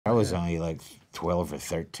I was only like 12 or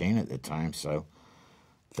 13 at the time, so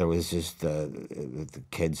there was just the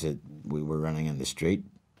kids that we were running in the street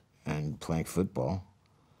and playing football.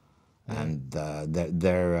 And well,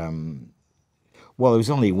 there was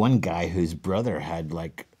only one guy whose brother had,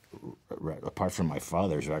 like, apart from my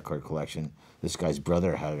father's record collection, this guy's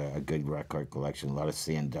brother had a good record collection, a lot of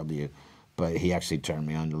CNW, but he actually turned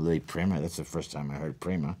me on to Lee Prima. That's the first time I heard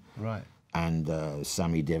Prima. Right. And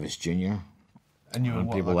Sammy Davis Jr. And you were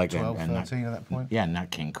what, people like 12, and 13 at that point? Yeah,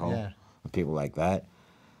 Nat King Cole. Yeah. And people like that.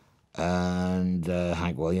 And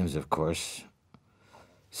Hank Williams, of course.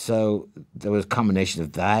 So there was a combination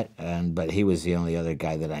of that, but he was the only other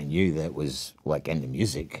guy that I knew that was, like, into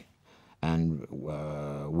music. And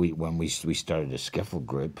when we started a skiffle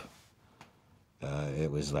group,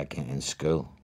 it was like in school.